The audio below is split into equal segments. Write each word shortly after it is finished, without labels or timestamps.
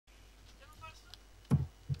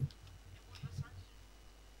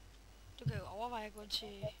overveje at gå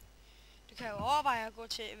til... Du kan jo overveje at gå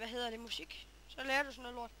til, hvad hedder det, musik. Så lærer du sådan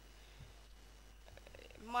noget lort.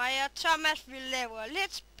 Mig og Thomas, vi laver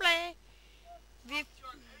let's play. Vi...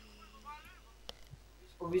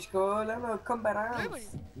 Og vi skal jo lave noget combat Løber arms.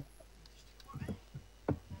 de?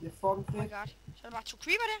 Det er fucking Oh my fedt. god. Så er der bare 2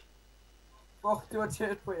 creeper der. Det var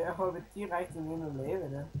tæt på, jeg hoppede direkte ned i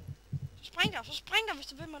lave der. Så spring der, hvis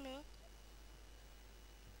du vil mig noget.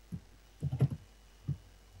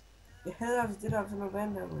 Jeg hader altså det der sådan noget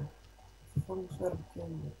vand der, med. Så får du svært at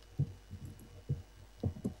bekende med.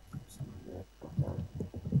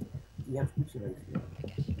 Jeg skulle ikke så rigtig.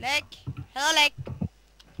 Læg. Hader læg.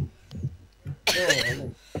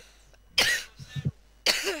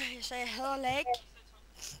 Jeg sagde, jeg hader læg.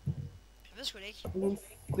 Jeg ved sgu det ikke. Min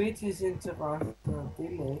fritidsinteresse, det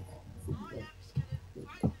er læg.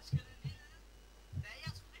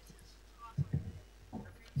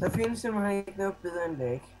 Der findes simpelthen ikke noget bedre end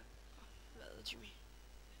læg. Hvad, Jimmy?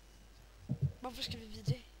 Hvorfor skal vi vide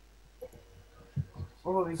det?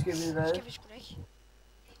 Hvorfor vi skal vide hvad? Det skal vi sgu da ikke.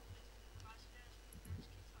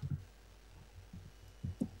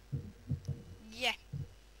 Ja.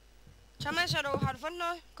 Thomas, har du fundet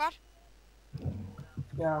noget? Godt.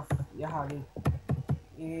 Jeg har lidt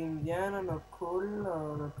en jern og noget kul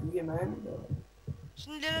og noget diamant og...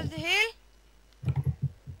 Sådan lidt af det hele?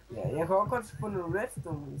 Ja, jeg kan også godt få noget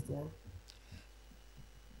redstone, hvis det er.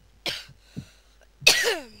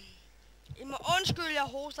 I må undskylde, jeg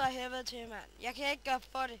hoster af helvede til, mand. Jeg kan ikke gøre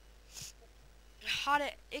for det. Jeg har det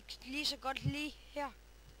ikke lige så godt lige her.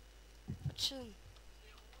 For tiden.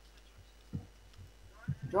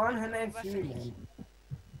 John, han er en syg mand.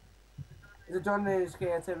 Så John, skal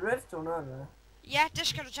jeg tage redstone eller hvad? Ja, det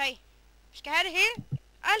skal du tage. Vi skal have det hele.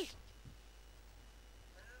 Alt.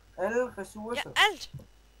 Alle ressourcer. Ja, alt.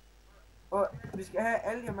 Og vi skal have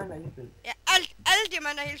alle diamanter i spil. Ja, alt. Alle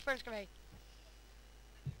diamanter i hele spil skal vi have.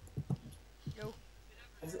 Jo.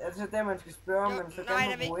 Altså der man skal spørge, om man så nej,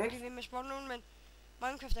 kan der bruge vil X. ikke med spørge nogen, men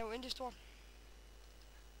Minecraft er jo intet stort.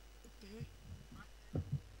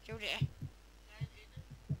 Jo, det er.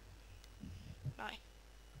 Nej.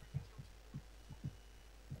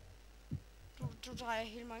 Du drejer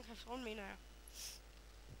hele Minecraft rundt, mener jeg.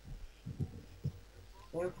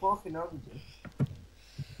 Jeg vil prøve at finde op i det.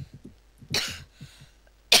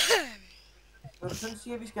 Når du sådan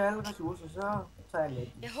siger, at vi skal have alle ressourcer, så tager jeg lidt.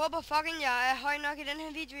 Jeg håber fucking, jeg er høj nok i den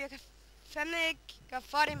her video. Jeg kan fandme ikke gøre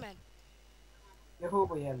for det, mand. Jeg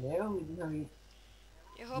håber, jeg er lav i den her video.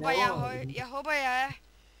 Jeg håber, jeg er høj. Jeg håber, jeg er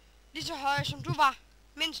lige så høj, som du var.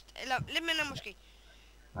 Mindst, eller lidt mindre måske.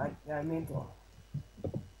 Nej, jeg er mindre.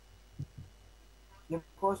 Jeg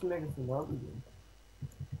prøver sådan, at jeg kan finde op i det.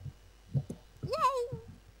 Wow!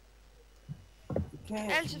 Det kan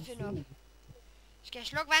jeg Altid finde op. Skal jeg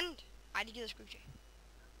slukke vandet? Nej, det gider jeg sgu ikke.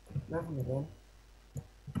 Hvad for noget?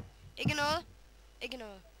 Ikke noget. Ikke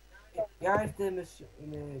noget. Jeg er et sted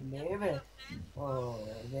med lava og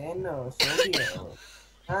vand og sukker og...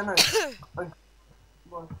 Nej.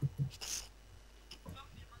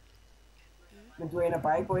 Men du ender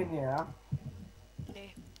bare ikke, hvor jeg er.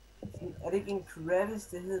 Nej. Er det ikke en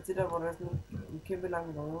crevice, det hedder det der, hvor der er sådan en kæmpe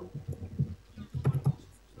lang røve?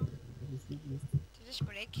 Det er sgu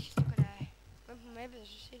da ikke. Du kan da gå på mappet og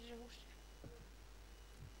så se det der hus.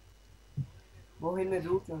 Hvorhen er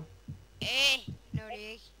du, John? Nu er det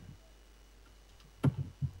ikke.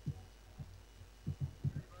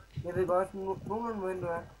 Jeg ved godt, nogenlunde hvorhen du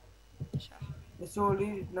er. Så. Jeg så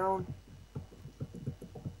lige dit navn.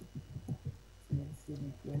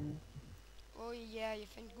 Ja, jeg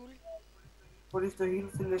fandt guld. Prøv lige at stå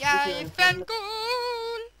hele tiden. Jeg fandt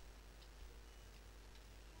guld!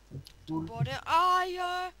 Du burde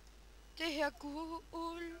eje det her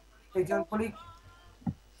guld. Hey John, prøv lige.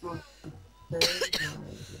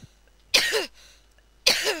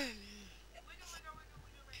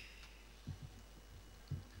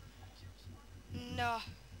 Nå,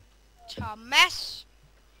 Thomas.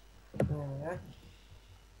 Ja.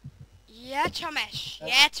 Ja, Thomas.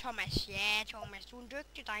 Ja, Thomas. Ja, Thomas. Du er en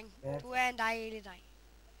dygtig dreng. Ja. Du er en dejlig dreng.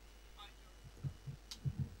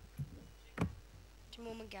 Det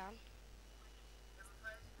må man gerne.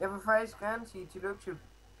 Jeg vil faktisk gerne sige tillykke til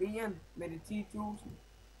Brian med de 10.000.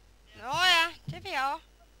 Nå ja, det vil jeg også.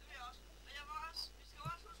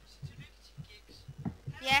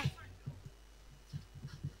 Ja.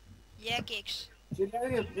 Ja, Gix.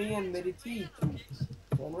 Tillykke Brian med de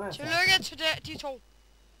 10.000. Tillykke til de to.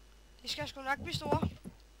 De skal sgu nok blive store.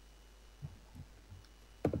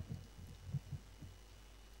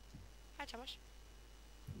 Hej Thomas.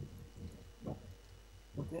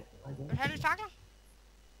 Okay. Vil du have lidt fakler?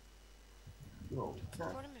 Jo,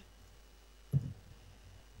 tak. Få det med.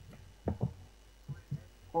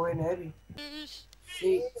 Gå hen, Abby. Yes.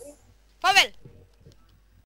 Ses. Farvel.